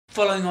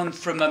Following on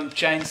from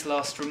Jane's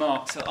last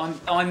remarks,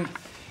 I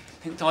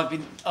think I've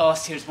been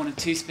asked here as one of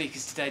two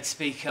speakers today to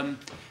speak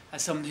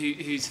as someone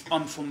who's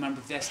I'm a former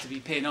member of the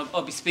SWP, and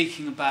I'll be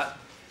speaking about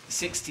the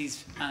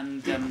 60s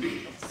and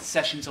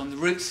sessions on the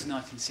roots of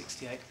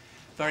 1968,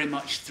 very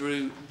much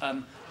through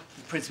the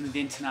prism of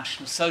the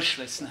International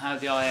Socialists and how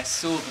the IS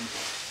saw them.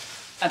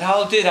 And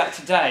how I'll do that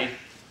today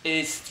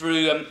is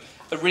through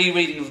a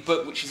rereading of a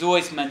book which has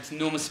always meant an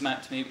enormous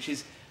amount to me, which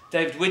is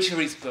David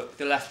Widgery's book,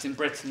 The Left in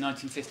Britain,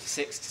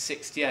 1956 to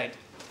 68,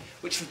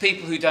 which for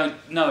people who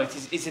don't know it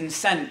is in a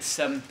sense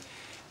the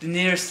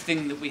nearest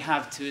thing that we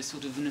have to a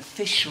sort of an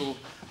official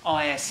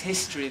IS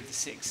history of the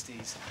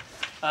 60s,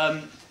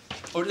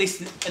 or at least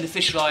an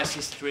official IS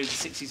history of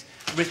the 60s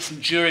written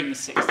during the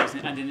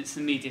 60s and in its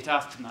immediate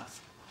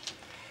aftermath.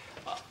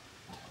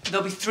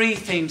 There'll be three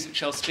themes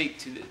which I'll speak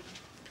to.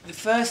 The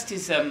first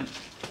is, and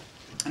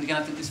again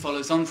I think this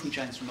follows on from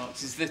Jane's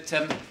remarks, is that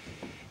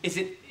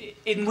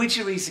in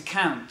Widgery's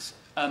account,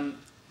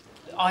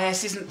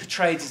 IS isn't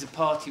portrayed as a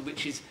party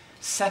which is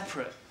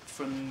separate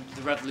from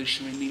the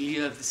revolutionary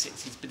milieu of the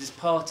 60s, but as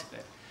part of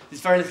it.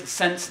 There's very little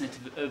sense in it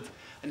of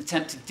an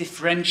attempt to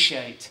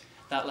differentiate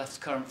that left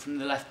current from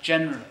the left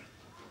generally.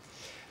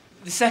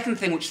 The second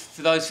thing, which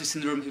for those of us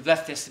in the room who've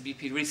left the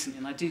SWP recently,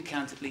 and I do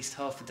count at least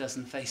half a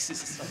dozen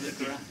faces as I look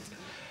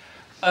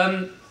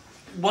around,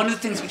 one of the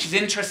things which is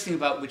interesting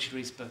about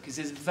Widgery's book is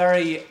there's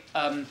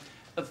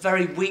a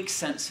very weak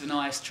sense of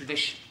an IS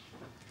tradition.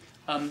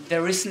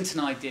 There isn't an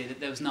idea that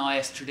there was an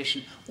IS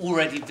tradition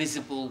already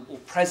visible or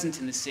present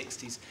in the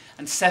 60s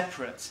and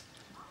separate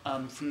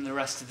from the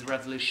rest of the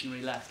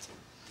revolutionary left.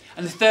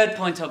 And the third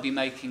point I'll be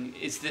making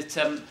is that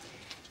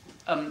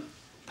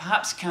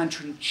perhaps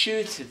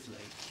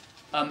counterintuitively,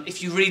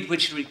 if you read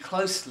Widgery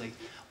closely,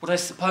 what I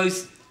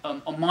suppose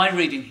on my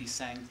reading he's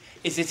saying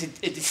is that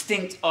a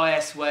distinct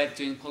IS way of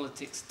doing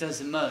politics does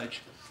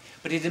emerge,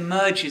 but it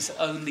emerges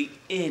only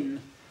in,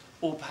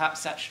 or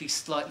perhaps actually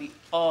slightly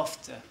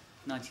after,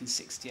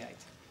 1968.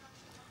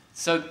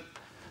 So,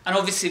 and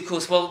obviously, of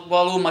course, while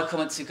all my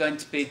comments are going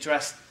to be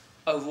addressed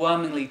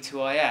overwhelmingly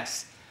to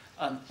IS,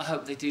 I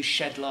hope they do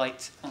shed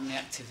light on the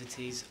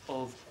activities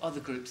of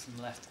other groups on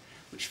the left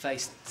which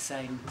faced the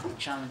same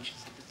challenges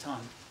at the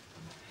time.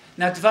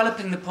 Now,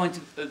 developing the point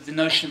of the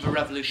notion of a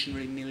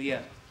revolutionary milieu.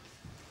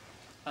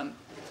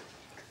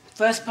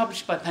 First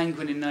published by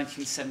Penguin in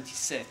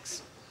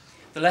 1976,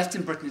 The Left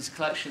in Britain is a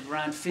collection of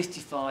around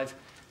 55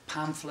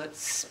 pamphlets,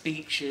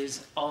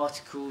 speeches,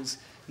 articles,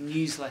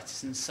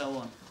 newsletters, and so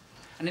on.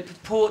 And it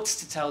purports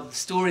to tell the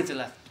story of the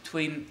left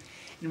between,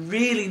 and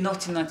really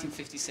not in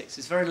 1956,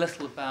 there's very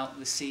little about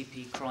the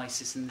CP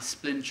crisis and the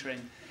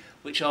splintering,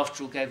 which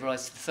after all gave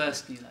rise to the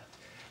first New Left,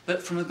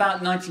 but from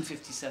about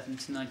 1957 to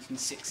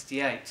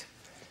 1968.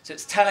 So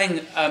it's telling,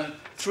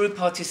 through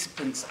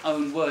participants'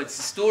 own words,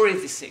 the story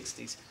of the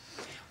 60s,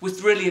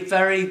 with really a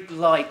very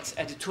light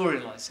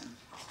editorialising.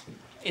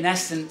 In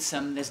essence,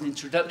 there's an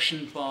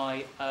introduction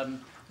by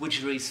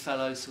Widgery's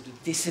fellow sort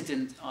of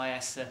dissident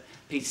ISer,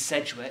 Peter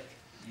Sedgwick.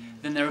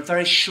 Then there are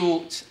very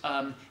short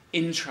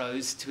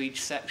intros to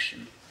each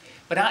section.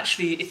 But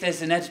actually, if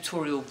there's an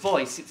editorial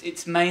voice,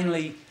 it's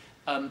mainly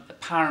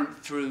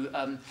apparent through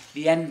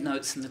the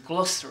endnotes and the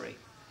glossary,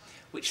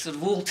 which sort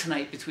of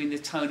alternate between the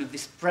tone of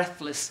this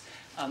breathless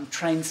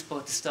train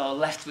spotter-style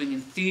left-wing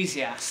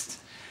enthusiast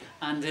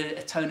and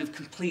a tone of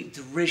complete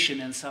derision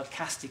and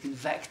sarcastic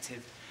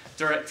invective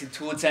directed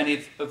towards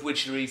any of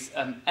Widgery's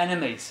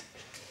enemies.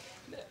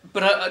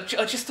 But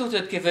I just thought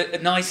I'd give a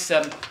nice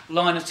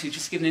line or two,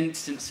 just give an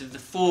instance of the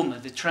former,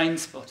 the train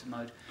spotter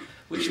mode,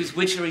 which was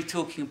Widgery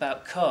talking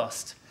about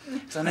caste.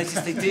 Because I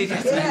noticed they do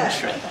get an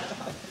entry.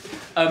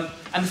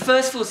 And the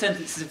first four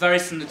sentences are very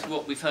similar to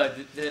what we've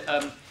heard. It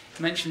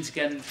mentions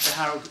again the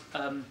Harold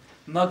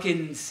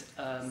Muggins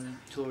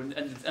tour and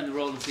the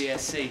role of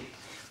VSC.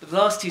 But the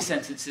last two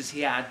sentences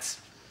he adds,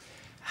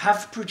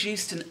 have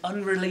produced an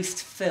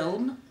unreleased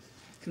film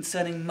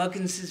concerning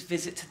Muggins's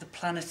visit to the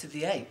planet of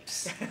the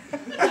apes.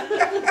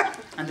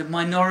 And a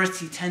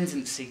minority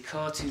tendency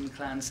cartoon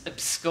clans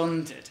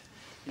absconded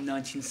in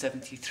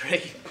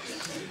 1973.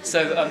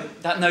 So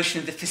that notion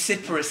of the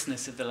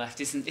vociferousness of the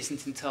left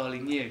isn't entirely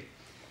new.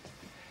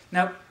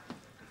 Now,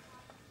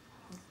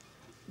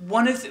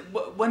 when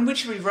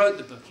Widgery wrote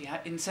the book,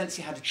 in a sense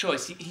he had a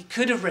choice. He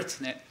could have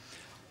written it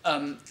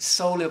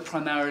solely or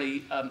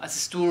primarily as a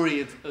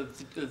story of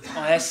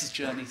IS's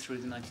journey through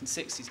the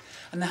 1960s.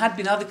 And there had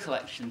been other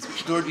collections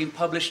which had already been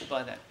published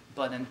by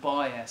then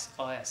by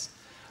IS,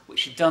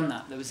 which had done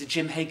that. There was a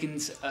Jim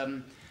Higgins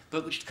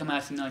book which had come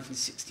out in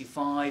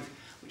 1965,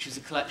 which was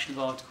a collection of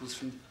articles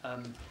from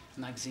the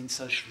magazine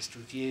Socialist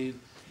Review.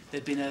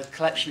 There'd been a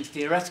collection of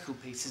theoretical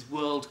pieces,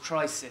 World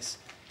Crisis,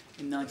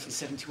 in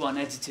 1971,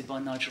 edited by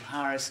Nigel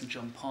Harris and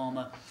John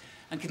Palmer,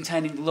 and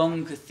containing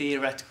longer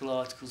theoretical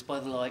articles by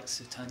the likes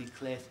of Tony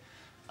Cliff,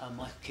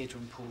 Michael Kidder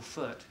and Paul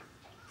Foote.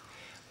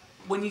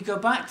 When you go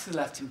back to the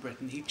left in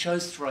Britain, he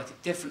chose to write it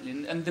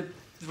differently, and the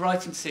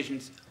writing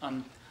decisions,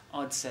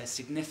 I'd say, are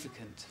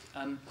significant.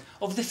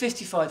 Of the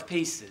 55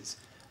 pieces,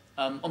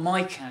 on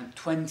my count,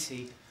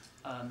 20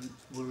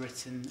 were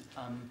written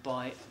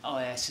by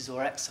ISs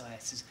or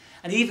ex-ISs.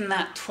 And even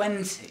that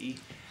 20,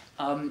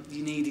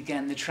 you need,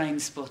 again, the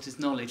trained spotter's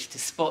knowledge to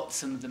spot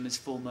some of them as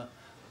former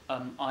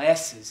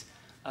ISs.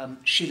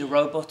 Sheila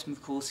Rowbottom,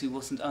 of course, who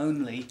wasn't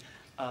only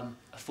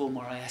a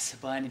former IS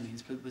by any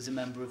means, but was a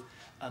member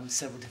of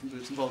several different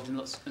groups involved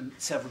in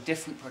several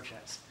different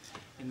projects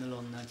in the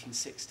long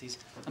 1960s.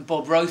 And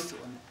Bob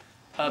Rowthorne,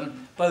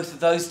 both of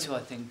those two, I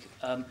think,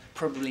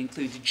 probably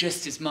included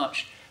just as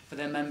much for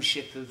their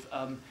membership of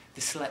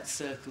the select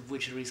circle of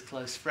Widgery's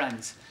close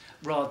friends,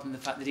 rather than the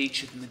fact that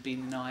each of them had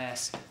been in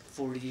IS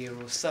for a year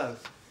or so.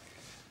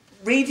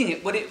 Reading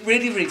it, what it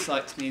really reads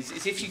like to me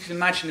is if you could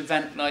imagine an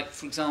event like,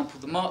 for example,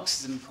 the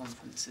Marxism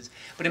conferences,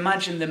 but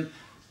imagine them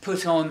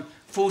put on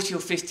 40 or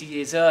 50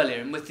 years earlier,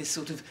 and with this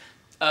sort of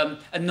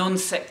a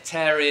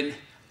non-sectarian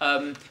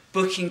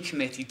booking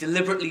committee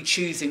deliberately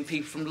choosing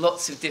people from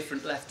lots of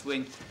different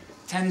left-wing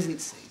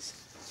tendencies.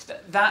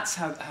 That's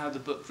how the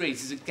book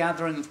reads, is a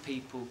gathering of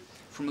people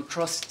from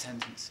across the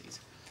tendencies.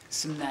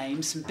 Some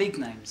names, some big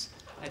names.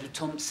 Edward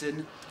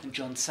Thompson and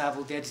John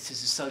Saville, the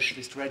editors of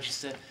Socialist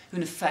Register, who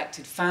in effect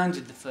had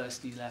founded the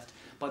First New Left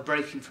by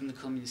breaking from the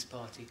Communist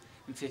Party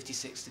in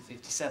 56 to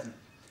 57.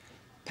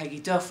 Peggy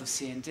Duff of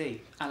CND,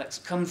 Alex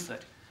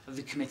Comfort of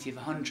the Committee of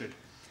 100,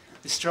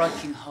 the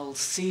striking Hull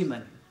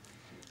Seaman,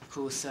 of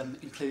course,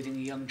 including a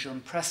young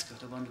John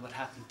Prescott, I wonder what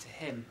happened to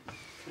him,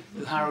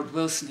 who Harold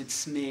Wilson had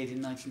smeared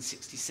in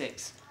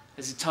 1966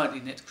 as a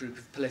tightly knit group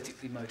of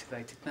politically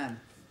motivated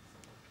men.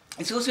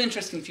 It's also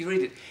interesting if you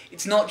read it,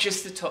 it's not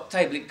just the top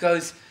table,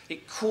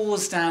 it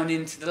cores down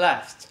into the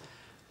left,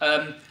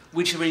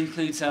 which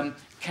includes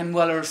Ken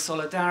Weller of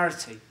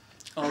Solidarity,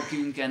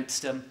 arguing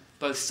against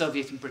both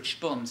Soviet and British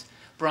bonds,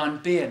 Brian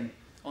Behan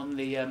on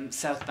the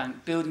South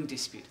Bank building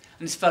dispute,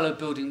 and his fellow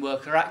building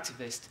worker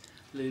activist,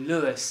 Lou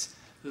Lewis,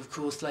 who of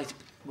course later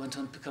went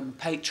on to become a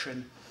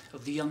patron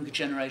of the younger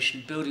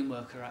generation of building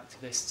worker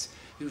activists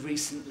who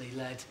recently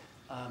led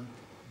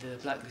the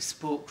Blacklist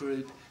Support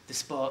Group, the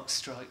Sparks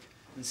Strike,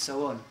 and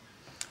so on.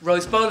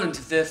 Rose Boland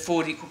of the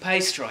Ford Equal Pay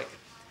Strike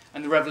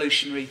and the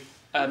Revolutionary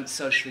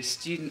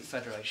Socialist Student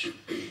Federation.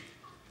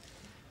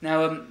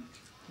 Now,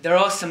 there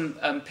are some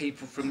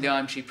people from the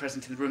IMG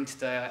present in the room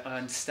today, I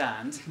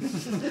understand.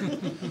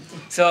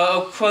 So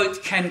I'll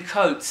quote Ken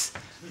Coates,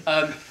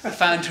 the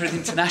founder of the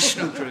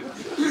International Group,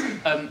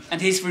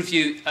 and his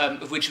review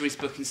of Widgery's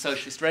book in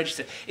Socialist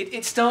Register.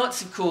 It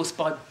starts, of course,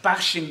 by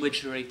bashing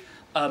Widgery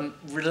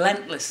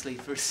relentlessly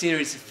for a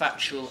series of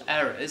factual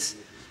errors,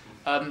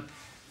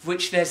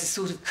 which there's a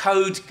sort of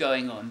code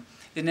going on.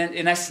 In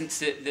essence,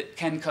 that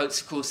Ken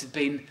Coates, of course, had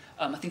been,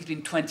 I think he'd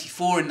been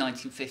 24 in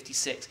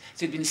 1956,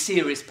 so he'd been a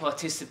serious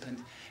participant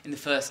in the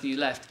First New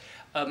Left.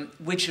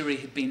 Widgery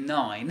had been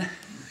 9,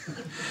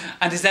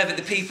 and as ever,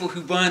 the people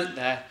who weren't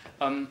there,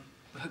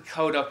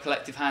 hold our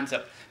collective hands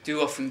up,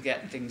 do often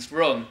get things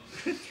wrong.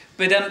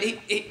 But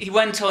he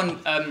went on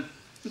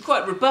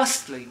quite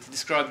robustly to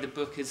describe the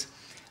book as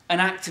an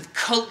act of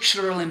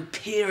cultural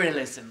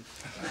imperialism,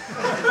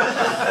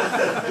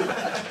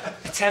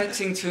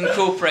 attempting to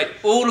incorporate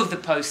all of the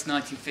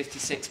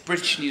post-1956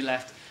 British New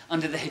Left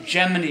under the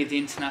hegemony of the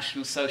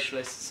International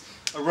Socialists,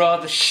 a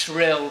rather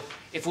shrill,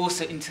 if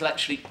also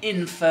intellectually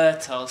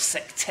infertile,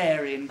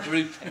 sectarian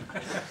grouping.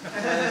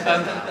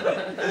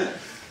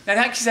 Now, the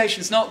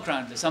accusation is not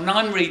groundless. I mean,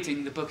 I'm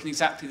reading the book in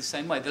exactly the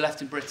same way. The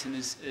left in Britain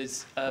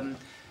is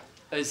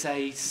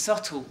a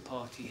subtle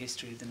party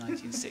history of the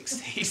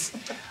 1960s.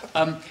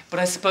 But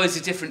I suppose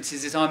the difference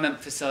is I'm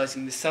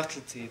emphasising the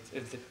subtlety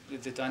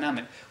of the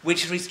dynamic,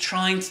 which is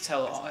trying to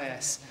tell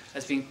IS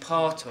as being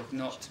part of,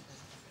 not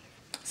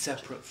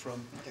separate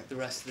from, the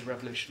rest of the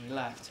revolutionary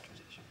left.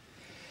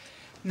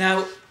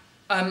 Now,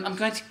 I'm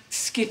going to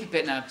skip a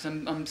bit now because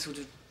I'm sort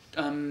of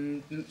I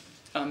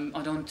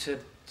don't want to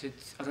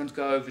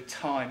go over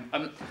time.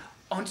 I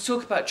want to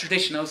talk about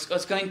tradition. I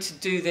was going to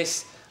do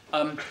this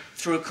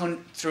through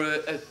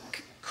a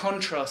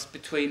contrast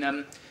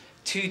between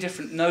two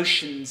different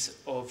notions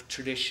of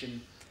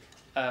tradition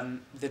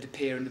that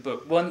appear in the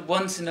book.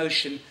 One's a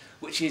notion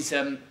which is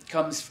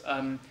comes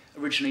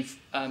originally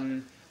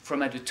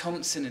from Edward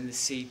Thompson in the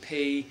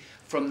CP,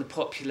 from the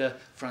popular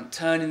front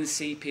turn in the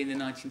CP in the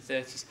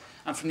 1930s,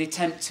 and from the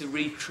attempt to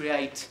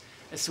recreate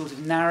a sort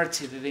of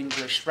narrative of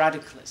English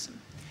radicalism.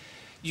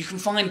 You can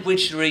find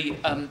Widgery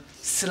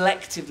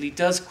selectively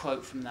does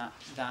quote from that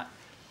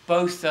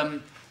both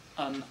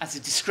as a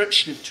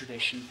description of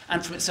tradition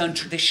and from its own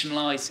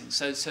traditionalising.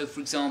 So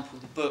for example,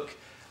 the book,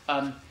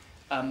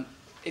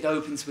 it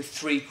opens with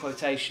 3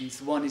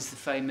 quotations. One is the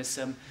famous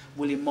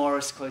William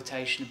Morris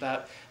quotation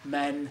about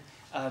men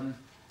and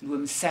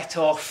women set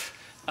off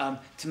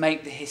to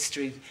make the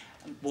history.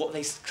 What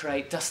they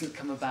create doesn't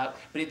come about,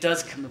 but it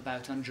does come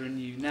about under a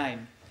new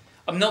name.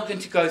 I'm not going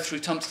to go through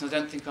Thompson, I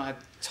don't think I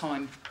have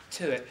time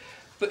to it,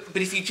 but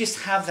if you just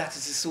have that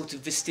as a sort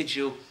of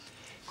vestigial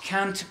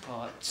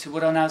counterpart to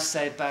what I'll now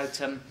say about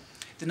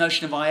the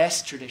notion of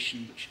IS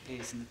tradition, which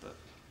appears in the book,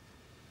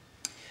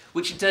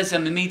 which it does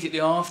immediately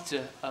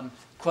after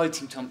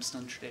quoting Thompson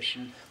on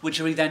tradition, which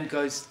he then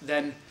goes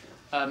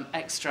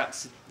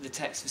extracts of the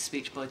text of a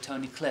speech by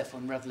Tony Cliff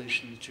on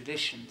revolutionary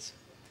traditions.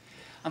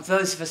 And for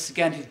those of us,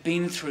 again, who've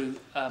been through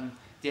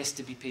the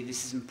SWP,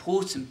 this is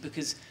important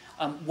because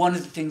one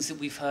of the things that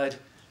we've heard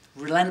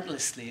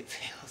relentlessly, it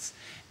feels,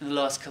 in the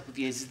last couple of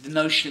years is the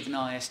notion of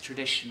an IS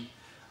tradition,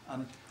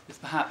 with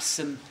perhaps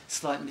some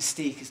slight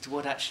mystique as to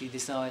what actually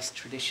this IS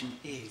tradition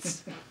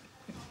is.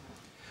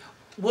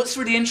 What's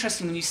really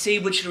interesting when you see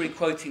Widgery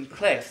quoting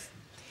Cliff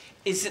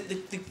is that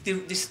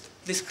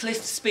this Cliff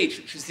speech,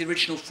 which was the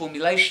original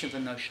formulation of the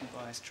notion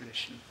of IS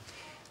tradition,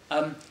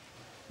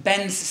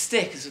 bends the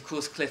stick, as of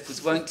course Cliff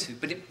was wont to,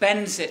 but it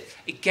bends it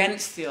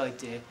against the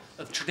idea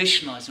of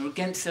traditionalising, or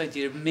against the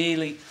idea of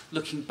merely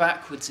looking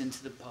backwards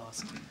into the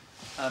past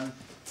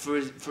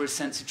for a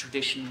sense of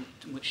tradition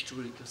in which to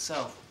root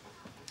yourself.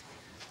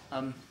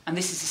 And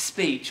this is a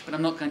speech, but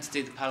I'm not going to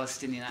do the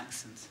Palestinian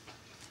accent.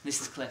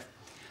 This is Cliff.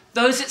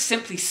 Those that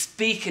simply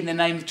speak in the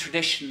name of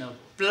tradition are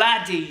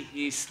bloody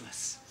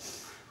useless.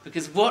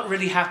 Because what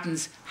really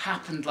happened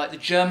like the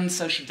German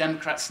Social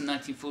Democrats in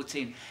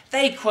 1914.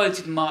 They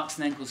quoted Marx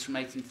and Engels from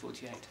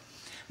 1848.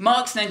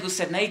 Marx and Engels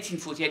said in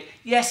 1848,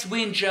 yes,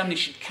 we in Germany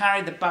should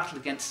carry the battle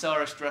against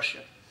Tsarist Russia.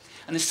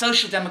 And the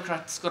Social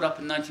Democrats got up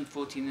in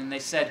 1914 and they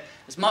said,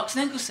 as Marx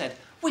and Engels said,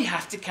 we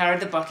have to carry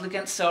the battle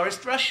against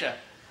Tsarist Russia.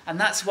 And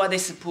that's why they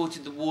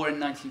supported the war in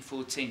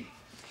 1914.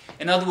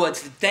 In other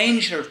words, the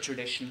danger of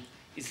tradition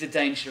is the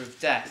danger of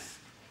death.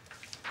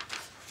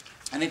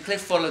 And then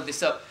Cliff followed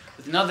this up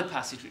with another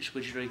passage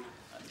which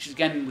is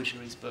again in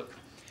Widgery's book,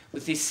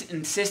 with this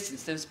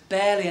insistence there was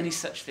barely any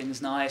such thing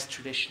as an IS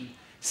tradition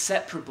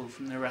separable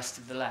from the rest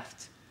of the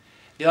left.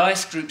 The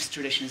IS group's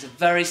tradition is a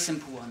very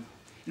simple one.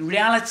 In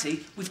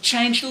reality, we've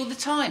changed all the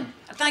time,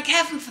 and thank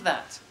heaven for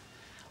that.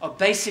 Our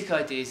basic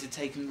ideas are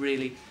taken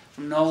really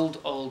from an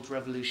old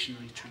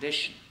revolutionary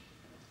tradition.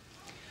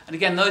 And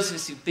again, those of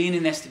us who've been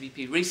in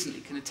SWP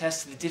recently can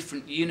attest to the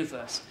different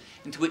universe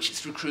into which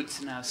its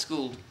recruits are now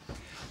schooled.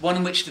 One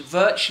in which the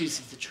virtues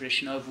of the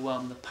tradition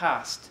overwhelm the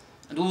past,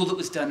 and all that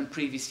was done in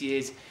previous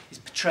years is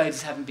portrayed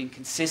as having been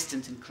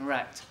consistent and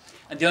correct.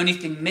 And the only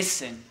thing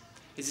missing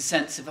is a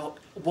sense of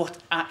what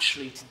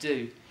actually to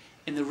do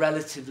in the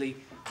relatively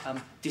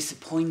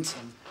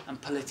disappointing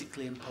and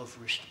politically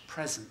impoverished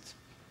present.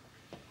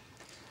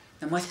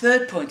 Now, my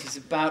third point is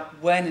about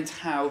when and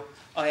how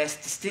IS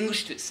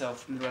distinguished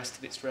itself from the rest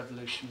of its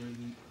revolutionary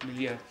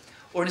milieu,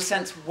 or in a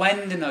sense,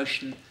 when the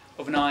notion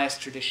of an IS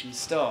tradition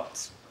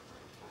starts.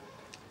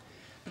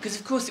 Because,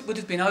 of course, it would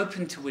have been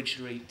open to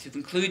Widgery to have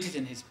included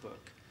in his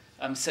book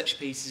such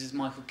pieces as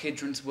Michael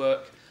Kidron's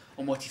work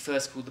on what he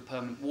first called the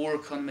permanent war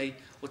economy,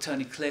 or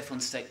Tony Cliff on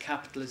state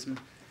capitalism,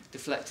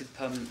 deflected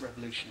permanent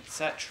revolution,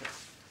 etc.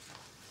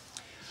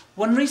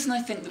 One reason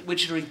I think that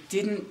Widgery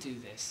didn't do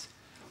this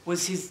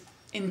was his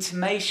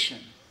intimation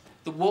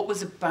that what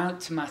was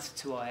about to matter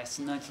to IS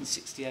in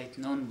 1968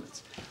 and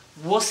onwards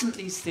wasn't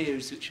these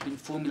theories which had been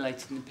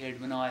formulated in the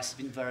period when IS had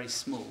been very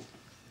small,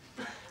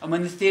 and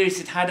when the theories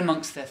had had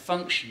amongst their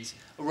functions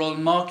a role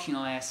in marking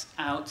IS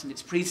out and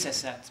its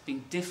predecessor out as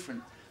being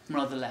different from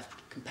other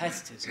left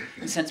competitors,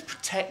 in a sense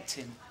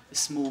protecting a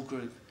small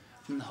group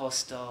from the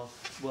hostile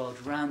world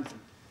around them.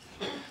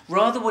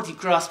 Rather, what he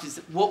grasped is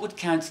that what would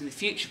count in the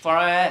future for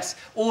IS,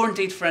 or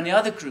indeed for any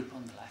other group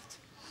on the left,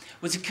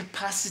 was a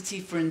capacity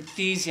for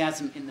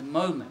enthusiasm in the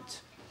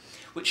moment,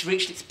 which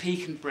reached its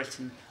peak in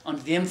Britain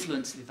under the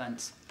influence of the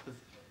events of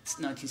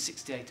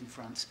 1968 in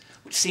France,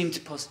 which seemed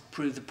to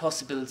prove the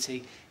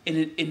possibility,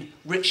 in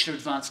richer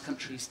advanced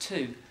countries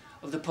too,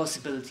 of the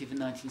possibility of a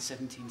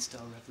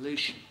 1917-style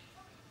revolution.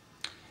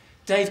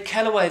 Dave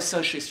Kellaway of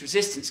Socialist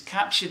Resistance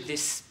captured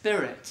this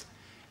spirit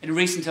in a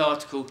recent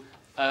article,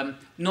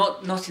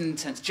 not in the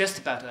sense just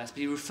about IS, but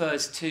he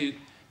refers to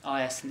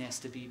IS and the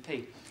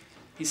SWP.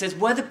 He says,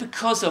 whether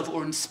because of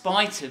or in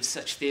spite of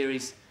such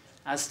theories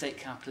as state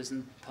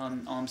capitalism,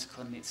 permanent arms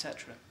economy,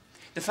 etc.,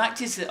 the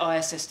fact is that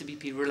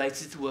IS-SWP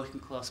related to the working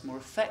class more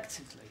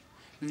effectively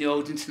than the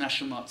old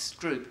international Marxist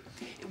group.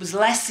 It was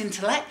less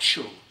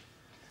intellectual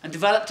and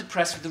developed a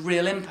press with a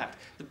real impact.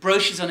 The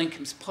brochures on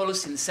incomes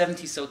policy in the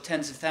 70s sold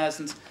tens of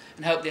thousands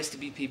and helped the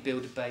SWP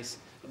build a base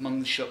among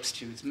the shop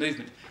stewards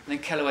movement. And then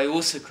Kellaway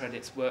also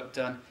credits work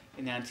done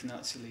in the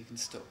Anti-Nazi League and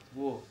Stop the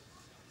War.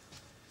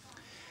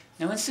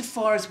 Now,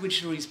 insofar as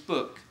Widgery's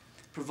book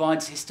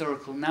provides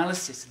historical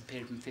analysis of the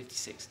period from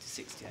 56 to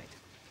 68,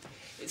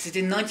 it's that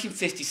in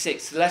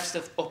 1956, the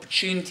left's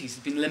opportunities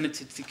have been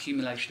limited to the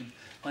accumulation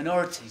of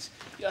minorities.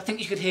 I think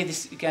you could hear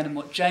this again in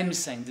what Jane was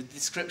saying, the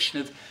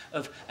description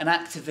of an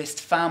activist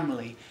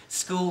family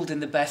schooled in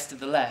the best of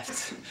the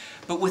left,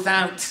 but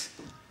without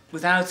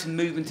a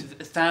movement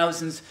of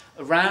thousands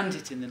around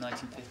it in the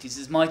 1950s,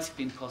 as might have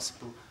been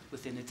possible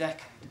within a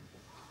decade.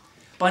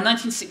 By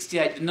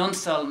 1968, the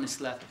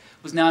non-Stalinist left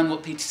was now in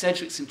what Peter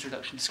Sedgwick's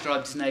introduction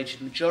described as an age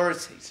of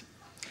majorities.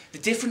 The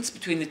difference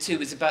between the two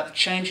is about the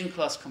changing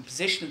class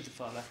composition of the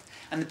far left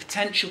and the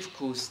potential for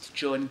causes to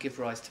join and give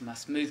rise to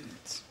mass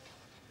movements.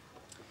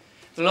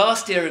 The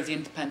last era of the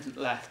independent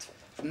left,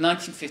 from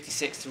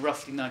 1956 to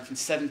roughly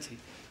 1970,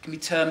 can be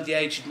termed the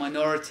age of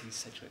minorities,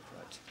 Sedgwick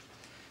wrote.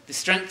 The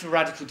strength of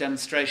radical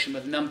demonstration,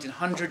 whether numbered in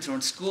hundreds or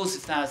in scores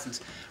of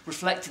thousands,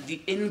 reflected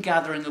the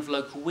ingathering of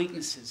local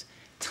weaknesses,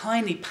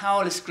 tiny,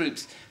 powerless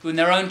groups who in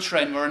their own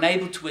train were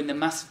unable to win the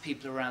mass of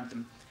people around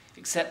them,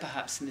 except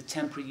perhaps in the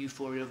temporary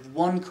euphoria of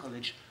one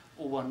college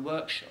or one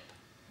workshop.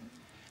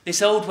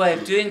 This old way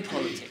of doing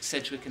politics,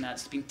 Sedgwick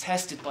announced, had been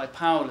tested by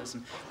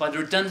powerlism, by the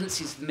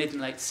redundancies of the mid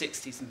and late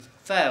 60s, and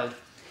failed.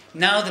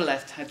 Now the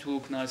left had to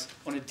organise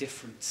on a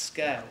different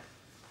scale.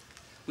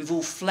 We've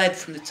all fled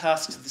from the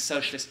tasks of the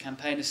socialist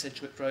campaigner,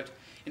 Sedgwick wrote,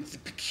 into the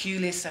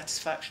peculiar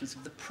satisfactions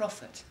of the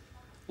prophet,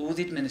 or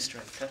the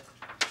administrator,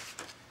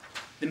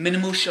 the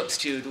minimal shop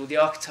steward, or the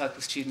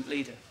archetypal student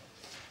leader,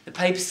 the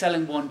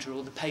paper-selling wanderer,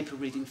 or the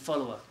paper-reading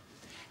follower.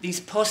 These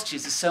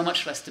postures are so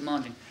much less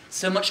demanding,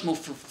 so much more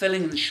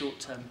fulfilling in the short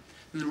term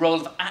than the role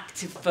of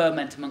active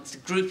ferment amongst a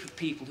group of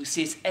people who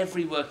see us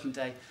every working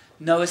day,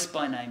 know us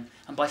by name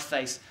and by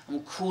face, and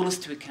will call us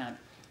to account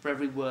for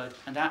every word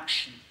and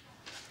action.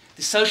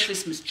 The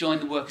socialist must join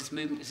the workers'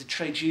 movement as a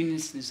trade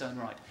unionist in his own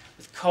right,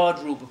 with card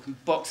rulebook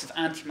and box of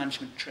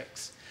anti-management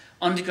tricks,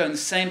 undergoing the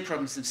same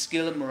problems of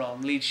skill and morale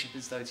and leadership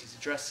as those he's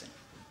addressing.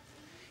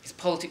 His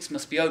politics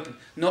must be open,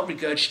 not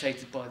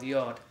regurgitated by the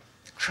yard.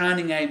 The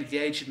crowning aim of the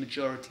age of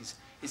majorities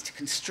is to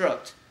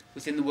construct,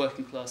 within the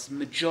working class, a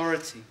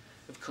majority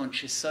of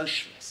conscious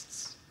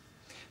socialists.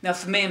 Now,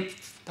 for me and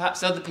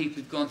perhaps other people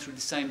who've gone through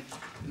the same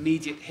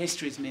immediate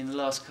history as me in the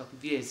last couple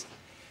of years,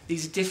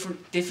 these are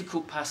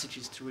difficult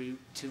passages to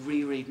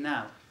reread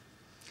now.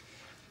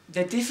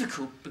 They're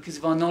difficult because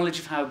of our knowledge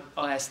of how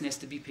IS and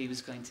SWP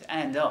was going to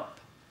end up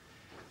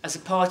as a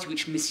party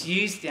which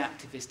misused the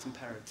activist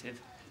imperative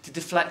to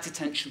deflect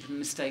attention from the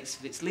mistakes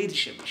of its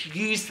leadership, which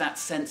used that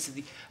sense of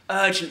the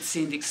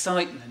urgency and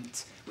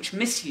excitement, which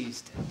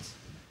misused it.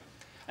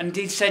 And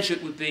indeed,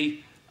 Sedgwick would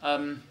be,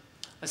 I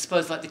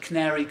suppose, like the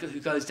canary who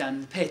goes down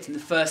in the pit, and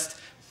the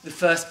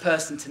first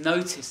person to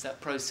notice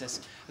that process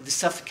of the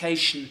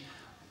suffocation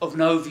of an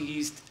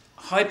overused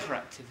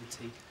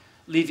hyperactivity,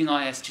 leaving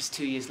IS just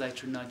 2 years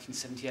later in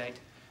 1978,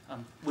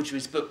 which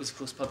his book was, of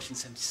course, published in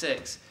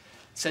 1976.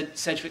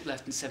 Sedgwick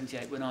left in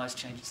 1978 when IS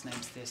changed its name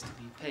to the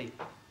SWP.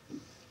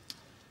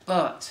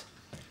 But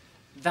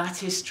that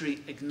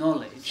history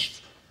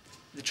acknowledged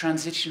the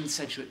transition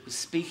Sedgwick was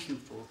speaking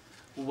for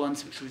were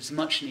ones which were as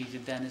much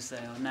needed then as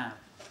they are now.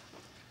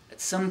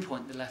 At some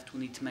point, the left will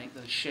need to make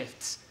those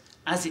shifts,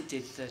 as it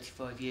did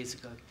 35 years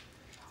ago,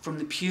 from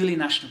the purely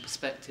national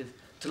perspective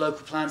to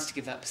local plans to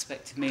give that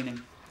perspective meaning,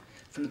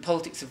 from the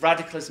politics of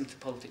radicalism to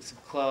the politics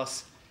of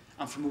class,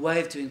 and from a way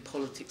of doing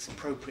politics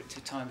appropriate to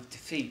a time of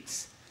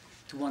defeats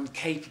to one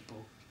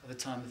capable of a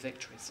time of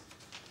victories.